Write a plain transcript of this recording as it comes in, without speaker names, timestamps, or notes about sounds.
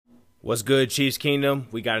What's good, Chiefs Kingdom?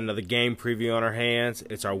 We got another game preview on our hands.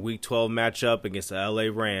 It's our Week 12 matchup against the LA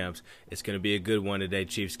Rams. It's going to be a good one today,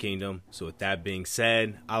 Chiefs Kingdom. So with that being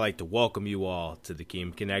said, I'd like to welcome you all to the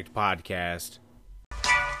Kingdom Connect podcast.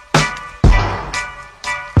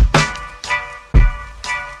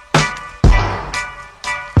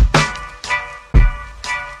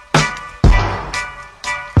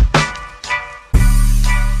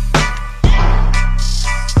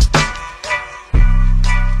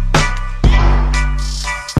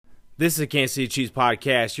 This is the Kansas City Chiefs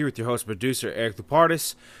podcast. You're with your host, producer, Eric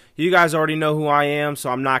Lapardis. You guys already know who I am, so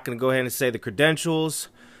I'm not going to go ahead and say the credentials.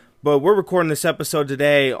 But we're recording this episode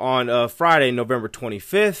today on Friday, November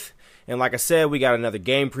 25th. And like I said, we got another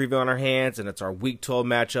game preview on our hands, and it's our Week 12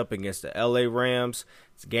 matchup against the LA Rams.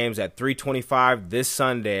 It's game's at 3:25 this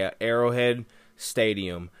Sunday at Arrowhead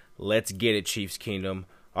Stadium. Let's get it, Chiefs Kingdom.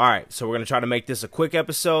 All right, so we're going to try to make this a quick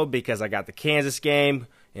episode because I got the Kansas game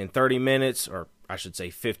in 30 minutes, or I should say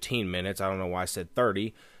 15 minutes. I don't know why I said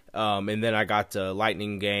 30. And then I got the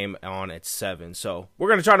Lightning game on at 7. So we're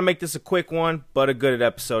going to try to make this a quick one, but a good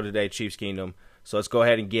episode today, Chiefs Kingdom. So let's go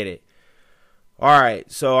ahead and get it. All right,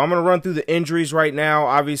 so I'm going to run through the injuries right now.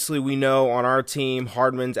 Obviously, we know on our team,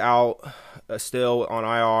 Hardman's out still on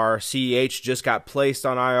IR. CEH just got placed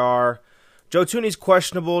on IR. Joe Thuney's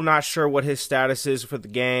questionable. Not sure what his status is for the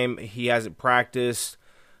game. He hasn't practiced.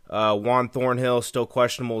 Juan Thornhill still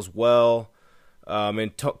questionable as well.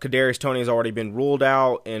 And Kadarius Toney has already been ruled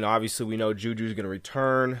out, and obviously we know Juju's going to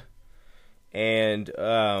return. And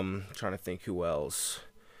trying to think who else.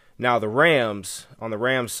 Now the Rams, on the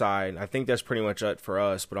Rams side, I think that's pretty much it for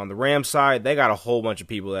us. But on the Rams side, they got a whole bunch of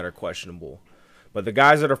people that are questionable. But the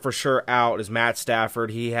guys that are for sure out is Matt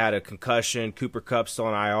Stafford. He had a concussion. Cooper Kupp's still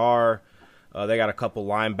on IR. They got a couple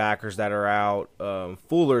linebackers that are out.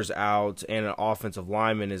 Fuller's out, and an offensive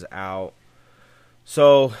lineman is out.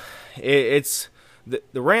 So it's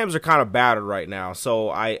the Rams are kind of battered right now. So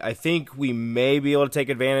I think we may be able to take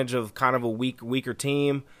advantage of kind of a weaker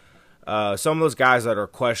team. Some of those guys that are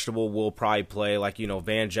questionable will probably play, like,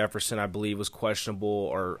 Van Jefferson, I believe, was questionable,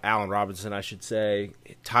 or Allen Robinson, I should say.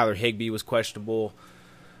 Tyler Higbee was questionable.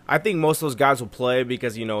 I think most of those guys will play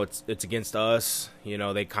because, it's against us.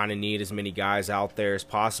 They kind of need as many guys out there as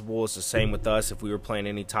possible. It's the same with us if we were playing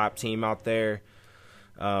any top team out there.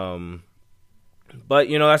 But,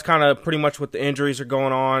 that's kind of pretty much what the injuries are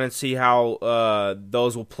going on, and see how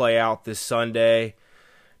those will play out this Sunday.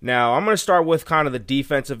 Now, I'm going to start with kind of the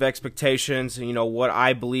defensive expectations, what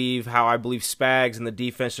I believe, how I believe Spags and the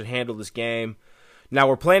defense should handle this game. Now,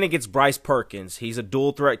 we're playing against Bryce Perkins. He's a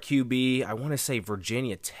dual-threat QB. I want to say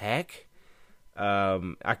Virginia Tech.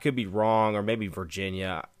 I could be wrong, or maybe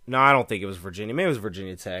Virginia. No, I don't think it was Virginia. Maybe it was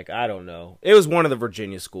Virginia Tech. I don't know. It was one of the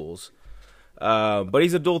Virginia schools. But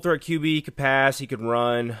he's a dual-threat QB. He could pass. He could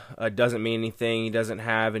run. Doesn't mean anything. He doesn't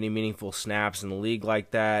have any meaningful snaps in the league like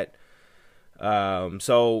that.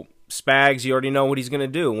 So Spags, you already know what he's going to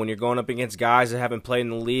do when you're going up against guys that haven't played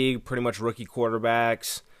in the league, pretty much rookie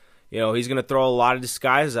quarterbacks. He's going to throw a lot of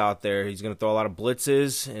disguises out there. He's going to throw a lot of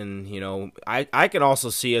blitzes, and I can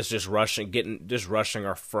also see us just rushing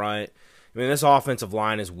our front. I mean, this offensive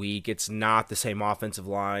line is weak. It's not the same offensive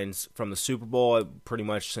lines from the Super Bowl. Pretty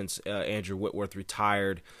much since Andrew Whitworth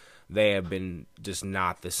retired, they have been just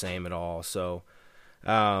not the same at all. So,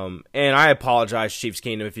 and I apologize, Chiefs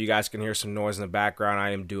Kingdom, if you guys can hear some noise in the background.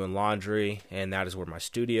 I am doing laundry, and that is where my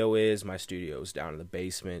studio is. My studio is down in the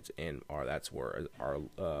basement, and that's where our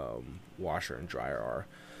washer and dryer are.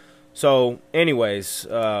 So, anyways,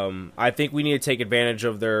 I think we need to take advantage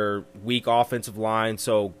of their weak offensive line.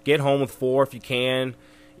 So, get home with 4 if you can.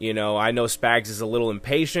 I know Spags is a little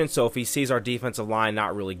impatient, so if he sees our defensive line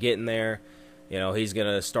not really getting there, he's going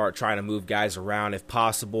to start trying to move guys around if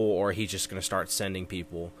possible, or he's just going to start sending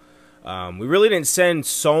people. We really didn't send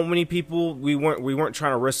so many people. We weren't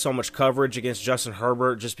trying to risk so much coverage against Justin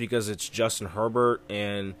Herbert just because it's Justin Herbert,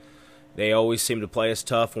 and they always seem to play us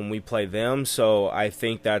tough when we play them. So I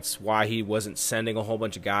think that's why he wasn't sending a whole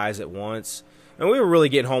bunch of guys at once. And we were really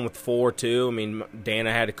getting home with 4, too. I mean,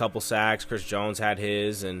 Dana had a couple sacks. Chris Jones had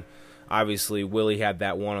his. And obviously Willie had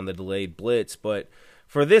that one on the delayed blitz. But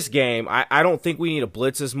for this game, I don't think we need to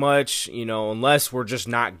blitz as much, unless we're just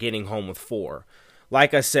not getting home with 4.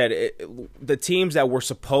 Like I said, the teams that we're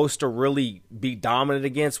supposed to really be dominant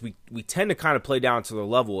against, we tend to kind of play down to their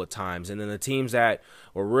level at times. And then the teams that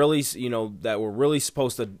were really,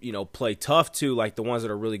 supposed to, play tough to, like the ones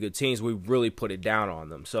that are really good teams, we really put it down on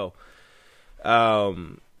them. So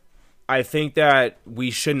I think that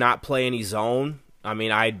we should not play any zone. I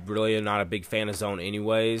mean, I really am not a big fan of zone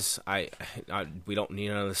anyways. We don't need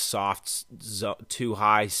another soft, too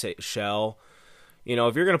high shell.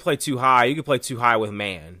 if you're going to play too high, you can play too high with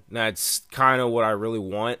man. And that's kind of what I really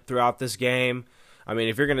want throughout this game. I mean,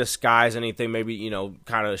 if you're going to disguise anything, maybe,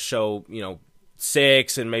 kind of show,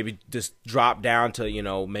 6 and maybe just drop down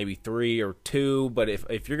to, maybe 3 or 2. But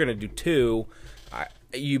if you're going to do 2,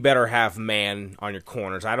 you better have man on your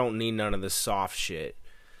corners. I don't need none of this soft shit.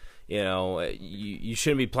 You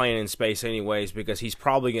shouldn't be playing in space anyways because he's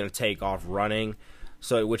probably going to take off running,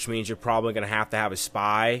 which means you're probably going to have a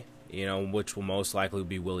spy, which will most likely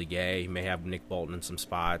be Willie Gay. He may have Nick Bolton in some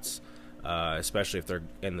spots, especially if they're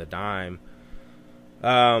in the dime.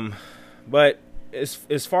 But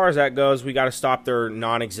as far as that goes, we got to stop their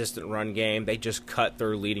non-existent run game. They just cut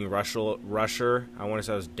their leading rusher. I want to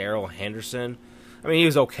say it was Darrell Henderson. I mean, he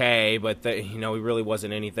was okay, but he really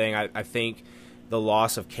wasn't anything. I think the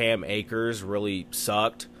loss of Cam Akers really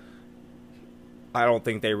sucked. I don't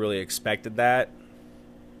think they really expected that.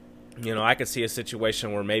 I could see a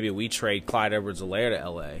situation where maybe we trade Clyde Edwards-Helaire to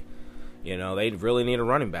L.A. They really need a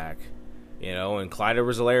running back. And Clyde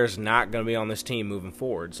Edwards-Helaire is not going to be on this team moving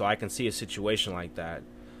forward. So I can see a situation like that.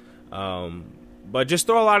 But just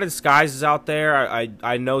throw a lot of disguises out there.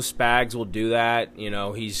 I know Spags will do that.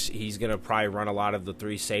 He's going to probably run a lot of the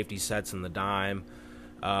 3 safety sets in the dime,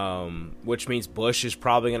 which means Bush is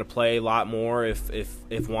probably going to play a lot more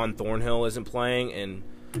if Juan Thornhill isn't playing. And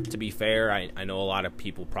to be fair, I know a lot of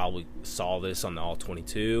people probably saw this on the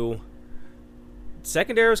All-22.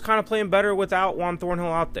 Secondary is kind of playing better without Juan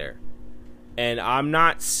Thornhill out there. And I'm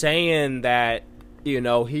not saying that,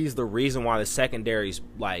 he's the reason why the secondary's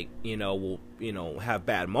will, have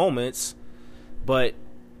bad moments. But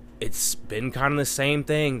it's been kind of the same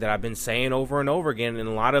thing that I've been saying over and over again, and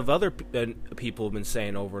a lot of other people have been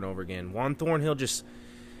saying over and over again. Juan Thornhill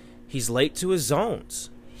he's late to his zones.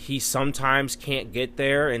 He sometimes can't get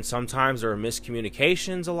there, and sometimes there are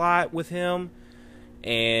miscommunications a lot with him.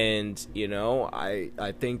 And,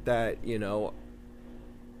 I think that,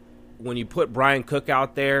 when you put Brian Cook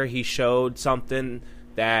out there, he showed something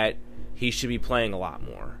that he should be playing a lot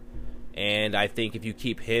more. And I think if you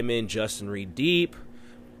keep him in, Justin Reed deep,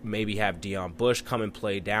 maybe have Deon Bush come and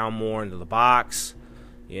play down more into the box,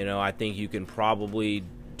 I think you can probably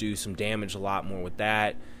do some damage a lot more with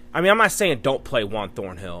that. I mean, I'm not saying don't play Juan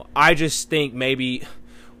Thornhill. I just think maybe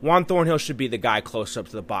Juan Thornhill should be the guy closer up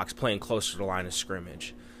to the box, playing closer to the line of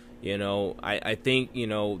scrimmage. I think,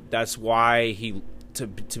 that's why to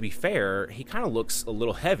be fair, he kind of looks a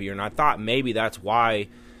little heavier, and I thought maybe that's why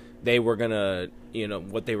they were going to,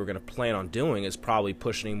 what they were going to plan on doing is probably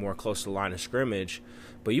pushing him more close to the line of scrimmage.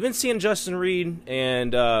 But you've been seeing Justin Reed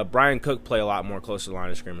and Brian Cook play a lot more close to the line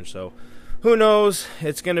of scrimmage, so who knows?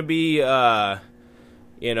 It's going to be,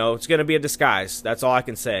 it's going to be a disguise. That's all I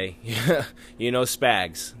can say.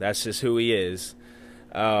 Spags. That's just who he is.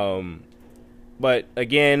 But,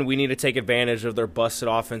 again, we need to take advantage of their busted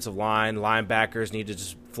offensive line. Linebackers need to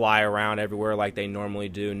just fly around everywhere like they normally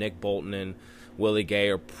do. Nick Bolton and Willie Gay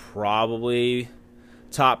are probably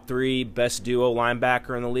top 3 best duo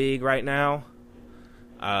linebacker in the league right now.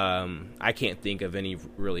 I can't think of any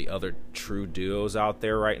really other true duos out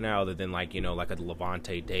there right now other than, like a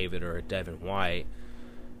Levante David or a Devin White.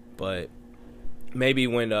 But maybe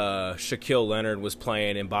when Shaquille Leonard was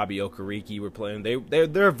playing and Bobby Okereke were playing,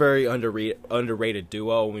 they're a very underrated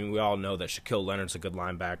duo. I mean, we all know that Shaquille Leonard's a good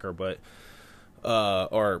linebacker, but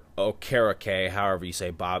or Okereke, however you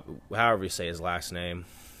say his last name.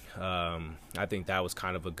 I think that was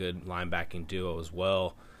kind of a good linebacking duo as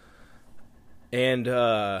well. And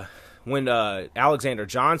when Alexander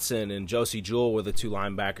Johnson and Josie Jewell were the 2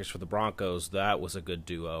 linebackers for the Broncos, that was a good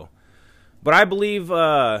duo. But I believe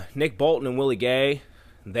Nick Bolton and Willie Gay,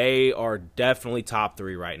 they are definitely top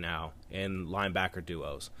 3 right now in linebacker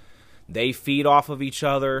duos. They feed off of each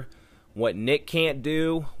other. What Nick can't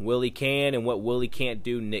do, Willie can, and what Willie can't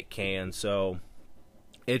do, Nick can. So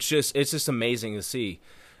it's just amazing to see.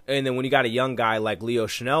 And then when you got a young guy like Leo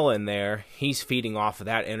Chanel in there, he's feeding off of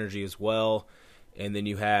that energy as well. And then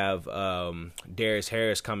you have Darius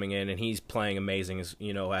Harris coming in, and he's playing amazing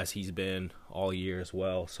as he's been all year as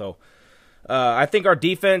well. So I think our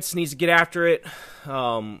defense needs to get after it,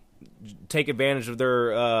 take advantage of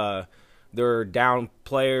their down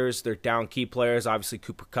players, their down key players. Obviously,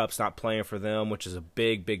 Cooper Kupp's not playing for them, which is a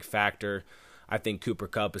big, big factor. I think Cooper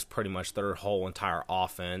Kupp is pretty much their whole entire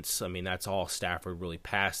offense. I mean, that's all Stafford really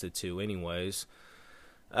passed it to anyways.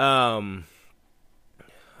 But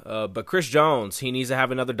Chris Jones, he needs to have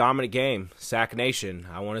another dominant game. Sack Nation.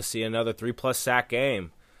 I want to see another 3+ sack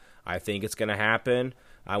game. I think it's going to happen.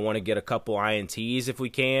 I want to get a couple INTs if we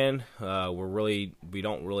can. We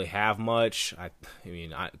don't really have much.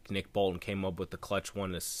 Nick Bolton came up with the clutch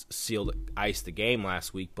one to ice the game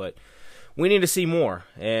last week, but we need to see more,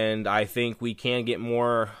 and I think we can get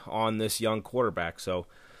more on this young quarterback. So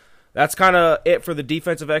that's kind of it for the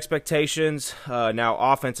defensive expectations. Now,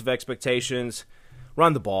 offensive expectations,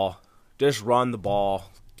 run the ball. Just run the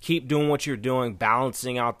ball. Keep doing what you're doing,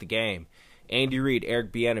 balancing out the game. Andy Reid,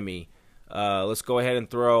 Eric Bieniemy. Let's go ahead and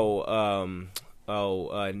throw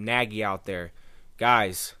Nagy out there.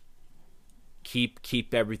 Guys,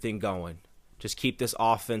 keep everything going. Just keep this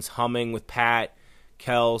offense humming with Pat,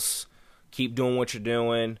 Kels. Keep doing what you're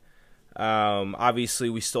doing. Obviously,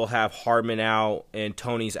 we still have Hardman out and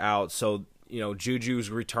Tony's out. So, Juju's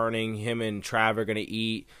returning. Him and Trav are going to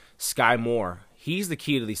eat. Sky Moore, he's the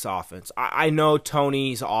key to this offense. I know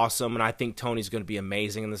Tony's awesome, and I think Tony's going to be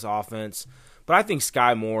amazing in this offense. But I think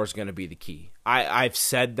Sky Moore is going to be the key. I've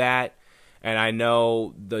said that, and I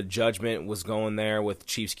know the judgment was going there with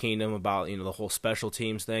Chiefs Kingdom about the whole special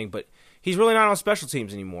teams thing. But he's really not on special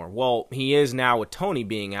teams anymore. Well, he is now with Tony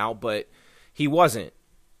being out, but he wasn't,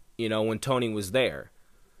 when Tony was there.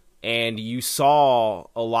 And you saw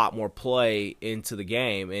a lot more play into the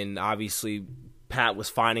game. And obviously, Pat was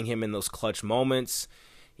finding him in those clutch moments.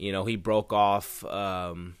 He broke off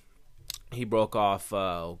Derwin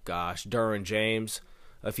James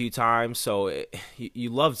a few times. So you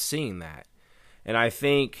loved seeing that. And I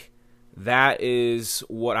think that is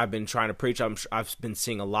what I've been trying to preach. I've been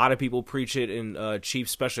seeing a lot of people preach it in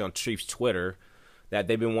Chiefs, especially on Chiefs Twitter, that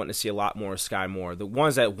they've been wanting to see a lot more of Sky Moore. The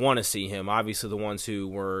ones that want to see him, obviously the ones who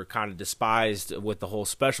were kind of despised with the whole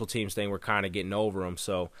special teams thing, were kind of getting over him.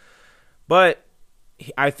 But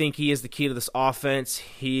I think he is the key to this offense.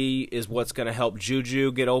 He is what's going to help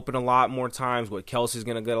Juju get open a lot more times, what Kelsey's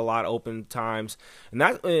going to get a lot of open times.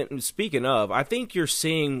 And speaking of, I think you're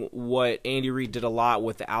seeing what Andy Reid did a lot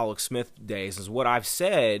with the Alex Smith days, is what I've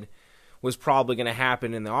said was probably going to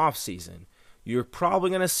happen in the offseason. You're probably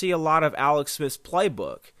going to see a lot of Alex Smith's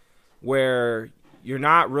playbook, where you're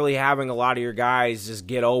not really having a lot of your guys just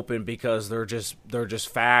get open because they're just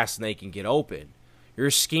fast and they can get open.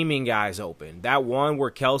 You're scheming guys open. That one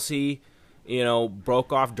where Kelsey,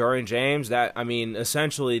 broke off Derwin James,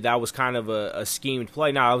 essentially that was kind of a schemed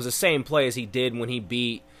play. Now, it was the same play as he did when he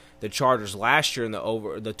beat the Chargers last year in the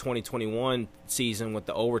 2021 season with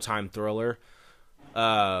the overtime thriller.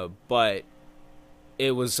 But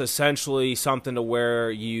it was essentially something to where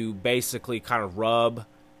you basically kind of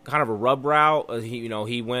a rub route.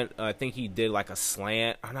 He went, I think he did like a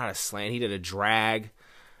slant, or not a slant, he did a drag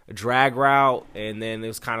route, and then it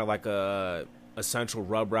was kind of like a central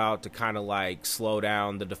rub route to kind of like slow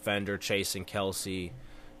down the defender chasing Kelsey.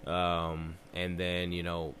 And then,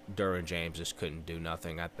 Derwin James just couldn't do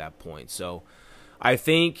nothing at that point. So I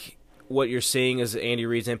think what you're seeing is Andy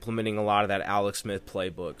Reid's implementing a lot of that Alex Smith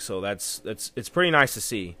playbook. So it's pretty nice to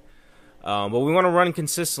see. But we want to run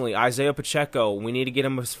consistently. Isaiah Pacheco, we need to get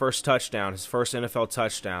him his first touchdown, his first NFL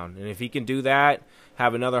touchdown. And if he can do that,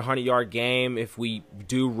 have another 100-yard game, if we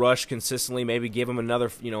do rush consistently, maybe give him another,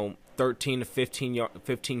 13 to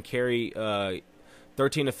 15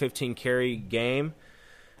 carry game.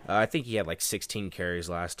 I think he had like 16 carries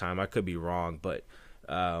last time. I could be wrong, but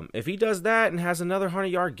if he does that and has another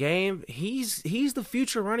 100-yard game, he's the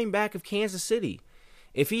future running back of Kansas City.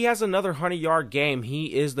 If he has another 100-yard game,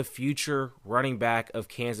 he is the future running back of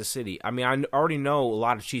Kansas City. I already know a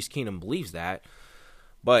lot of Chiefs Kingdom believes that,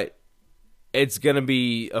 but it's going to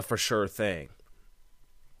be a for sure thing.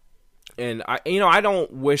 And I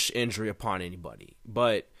don't wish injury upon anybody,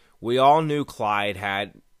 but we all knew Clyde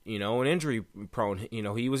had, an injury prone.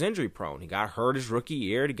 He was injury prone. He got hurt his rookie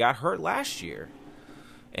year. He got hurt last year,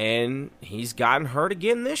 and he's gotten hurt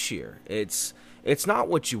again this year. It's not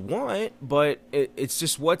what you want, but it's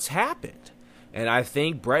just what's happened. And I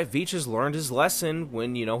think Brett Veach has learned his lesson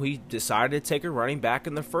when, he decided to take a running back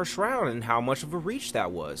in the first round and how much of a reach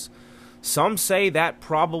that was. Some say that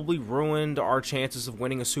probably ruined our chances of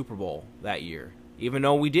winning a Super Bowl that year, even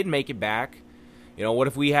though we did make it back. What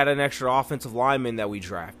if we had an extra offensive lineman that we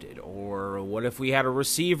drafted? Or what if we had a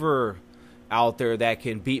receiver out there that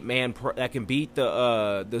can beat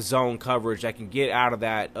the zone coverage, that can get out of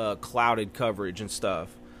that clouded coverage and stuff.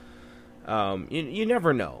 You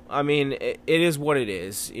never know. It is what it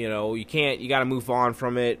is. You got to move on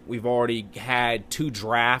from it. We've already had 2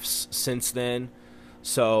 drafts since then,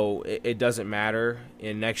 so it doesn't matter.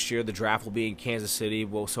 And next year the draft will be in Kansas City,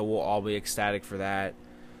 so we'll all be ecstatic for that.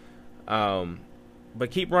 But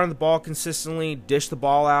keep running the ball consistently. Dish the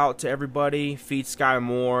ball out to everybody. Feed Sky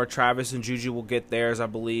Moore. Travis and Juju will get theirs, I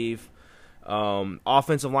believe.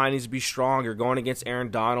 Offensive line needs to be strong. You're going against Aaron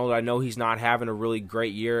Donald. I know he's not having a really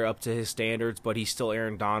great year up to his standards, but he's still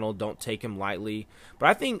Aaron Donald. Don't take him lightly. But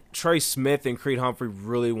I think Trey Smith and Creed Humphrey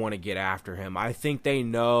really want to get after him. I think they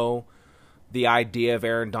know the idea of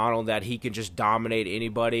Aaron Donald that he can just dominate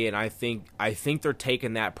anybody, and I think they're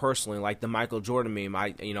taking that personally, like the Michael Jordan meme.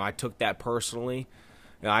 I took that personally.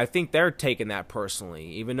 I think they're taking that personally,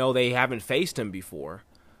 even though they haven't faced him before.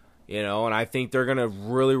 And I think they're gonna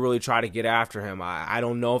really, really try to get after him. I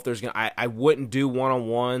don't know if there's gonna. I wouldn't do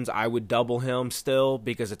one-on-ones. I would double him still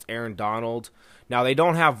because it's Aaron Donald. Now they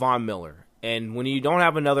don't have Von Miller. And when you don't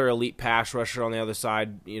have another elite pass rusher on the other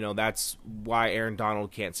side, that's why Aaron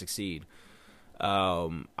Donald can't succeed.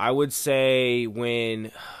 I would say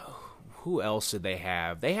who else did they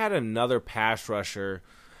have? They had another pass rusher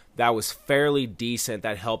that was fairly decent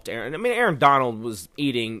that helped Aaron. I mean, Aaron Donald was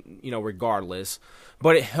eating, regardless,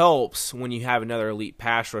 but it helps when you have another elite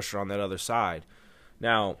pass rusher on that other side.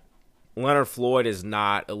 Now, Leonard Floyd is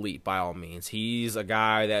not elite by all means. He's a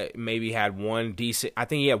guy that maybe had one decent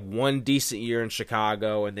year in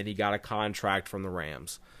Chicago, and then he got a contract from the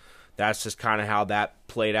Rams. That's just kind of how that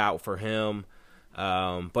played out for him.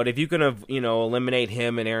 But if you can, eliminate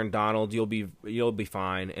him and Aaron Donald, you'll be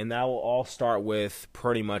fine. And that will all start with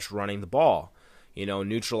pretty much running the ball,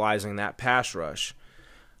 neutralizing that pass rush.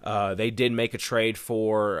 They did make a trade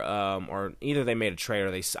for, or either they made a trade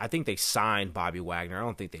or I think they signed Bobby Wagner. I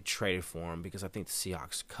don't think they traded for him because I think the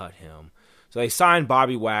Seahawks cut him. So they signed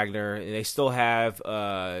Bobby Wagner, and they still have,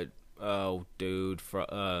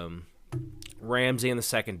 Ramsey in the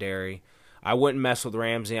secondary. I wouldn't mess with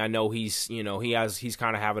Ramsey. I know he's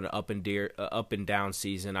kind of having an up and down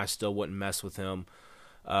season. I still wouldn't mess with him.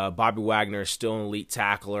 Bobby Wagner is still an elite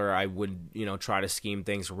tackler. I would, try to scheme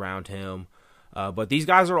things around him. But these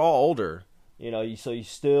guys are all older, so you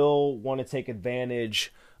still want to take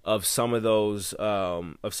advantage of some of those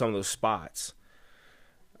spots.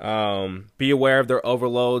 Be aware of their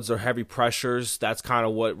overloads or heavy pressures. That's kind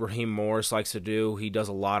of what Raheem Morris likes to do. He does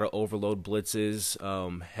a lot of overload blitzes,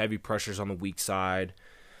 heavy pressures on the weak side.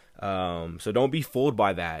 So don't be fooled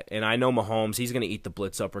by that. And I know Mahomes, he's going to eat the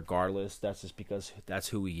blitz up regardless. That's just because that's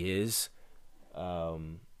who he is.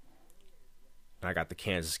 I got the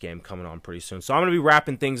Kansas game coming on pretty soon. So I'm going to be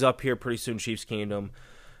wrapping things up here pretty soon, Chiefs Kingdom.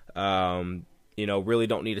 Really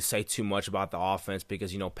don't need to say too much about the offense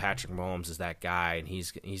because, Patrick Mahomes is that guy, and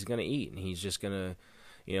he's going to eat, and he's just going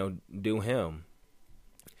to, do him.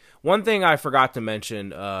 One thing I forgot to mention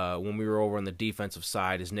when we were over on the defensive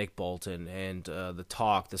side is Nick Bolton and the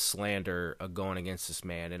slander going against this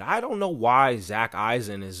man. And I don't know why Zach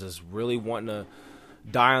Eisen is just really wanting to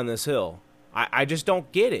die on this hill. I just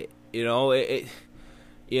don't get it. There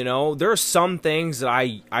are some things that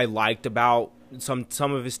I liked about some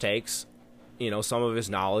of his takes, some of his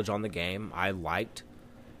knowledge on the game I liked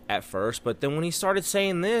at first, but then when he started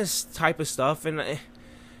saying this type of stuff, and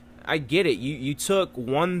I get it, you took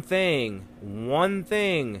one thing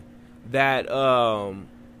that one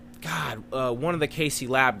of the KC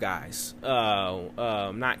Lab guys,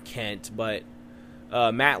 not Kent, but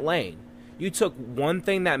Matt Lane. You took one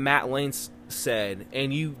thing that Matt Lane said,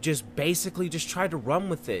 and you just basically just tried to run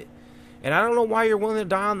with it. And I don't know why you're willing to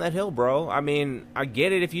die on that hill, bro. I mean, I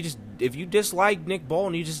get it if you dislike Nick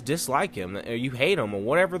Bolton, you just dislike him, or you hate him, or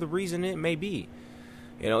whatever the reason it may be.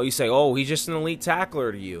 You say, oh, he's just an elite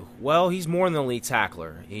tackler to you. Well, he's more than an elite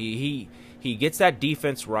tackler. He gets that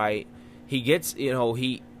defense right. He gets,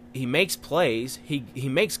 he makes plays. He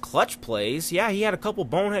makes clutch plays. Yeah, he had a couple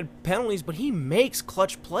bonehead penalties, but he makes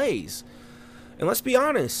clutch plays. And let's be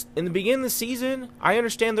honest, in the beginning of the season, I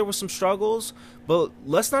understand there was some struggles, but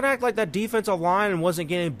let's not act like that defensive line wasn't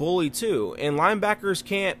getting bullied too. And linebackers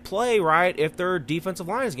can't play right if their defensive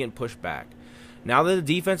line is getting pushed back. Now that the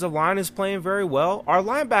defensive line is playing very well, our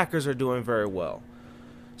linebackers are doing very well.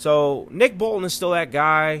 So Nick Bolton is still that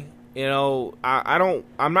guy. I'm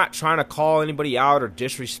not trying to call anybody out or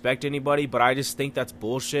disrespect anybody, but I just think that's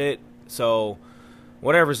bullshit. So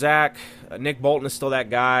whatever, Zach, Nick Bolton is still that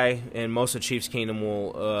guy, and most of Chiefs Kingdom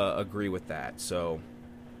will agree with that. So,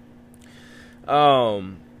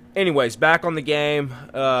 anyways, back on the game.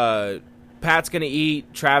 Pat's going to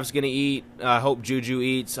eat. Trav's going to eat. I hope Juju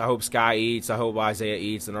eats. I hope Sky eats. I hope Isaiah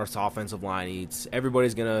eats. The North's offensive line eats.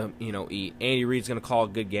 Everybody's going to, eat. Andy Reid's going to call a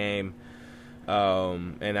good game,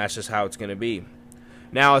 and that's just how it's going to be.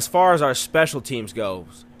 Now, as far as our special teams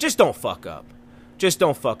goes, just don't fuck up. Just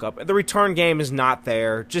don't fuck up. The return game is not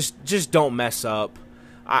there. Just don't mess up.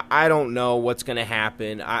 I don't know what's going to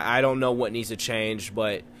happen. I don't know what needs to change,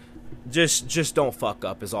 but just don't fuck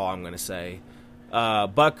up is all I'm going to say.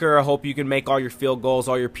 Butker, I hope you can make all your field goals,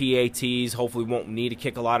 all your PATs. Hopefully we won't need to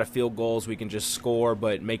kick a lot of field goals. We can just score,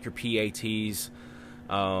 but make your PATs.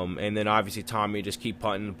 And then obviously Tommy, just keep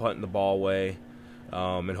punting the ball away.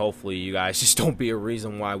 And hopefully you guys just don't be a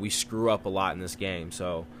reason why we screw up a lot in this game.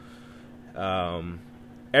 So,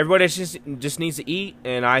 everybody just needs to eat,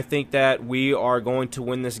 and I think that we are going to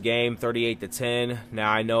win this game 38-10.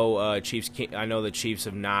 Now I know the Chiefs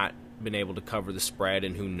have not been able to cover the spread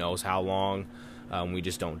in who knows how long. We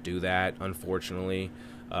just don't do that, unfortunately.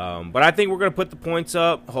 But I think we're going to put the points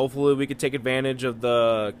up. Hopefully we can take advantage of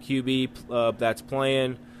the QB that's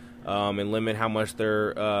playing and limit how much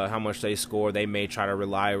they score. They may try to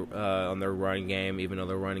rely on their running game, even though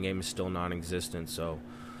their running game is still non-existent. So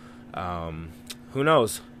who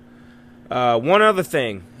knows? One other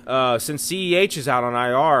thing. Since CEH is out on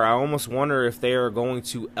IR, I almost wonder if they are going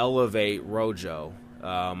to elevate Rojo.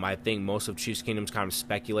 I think most of Chiefs Kingdom's kind of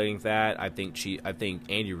speculating that. I think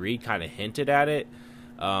Andy Reid kind of hinted at it.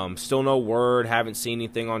 Still no word. Haven't seen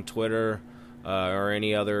anything on Twitter or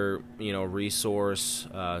any other resource.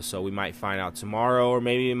 So we might find out tomorrow, or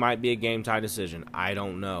maybe it might be a game time decision. I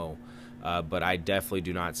don't know. But I definitely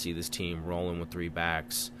do not see this team rolling with 3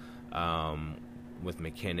 backs. With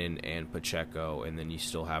McKinnon and Pacheco, and then you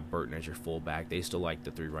still have Burton as your fullback. They still like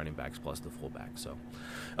the 3 running backs plus the fullback. So,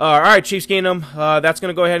 all right, Chiefs Kingdom, that's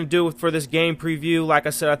going to go ahead and do it for this game preview. Like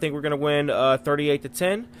I said, I think we're going to win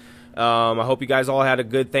 38-10. I hope you guys all had a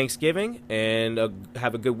good Thanksgiving and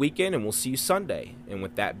have a good weekend, and we'll see you Sunday. And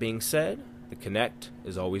with that being said, the Connect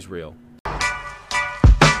is always real.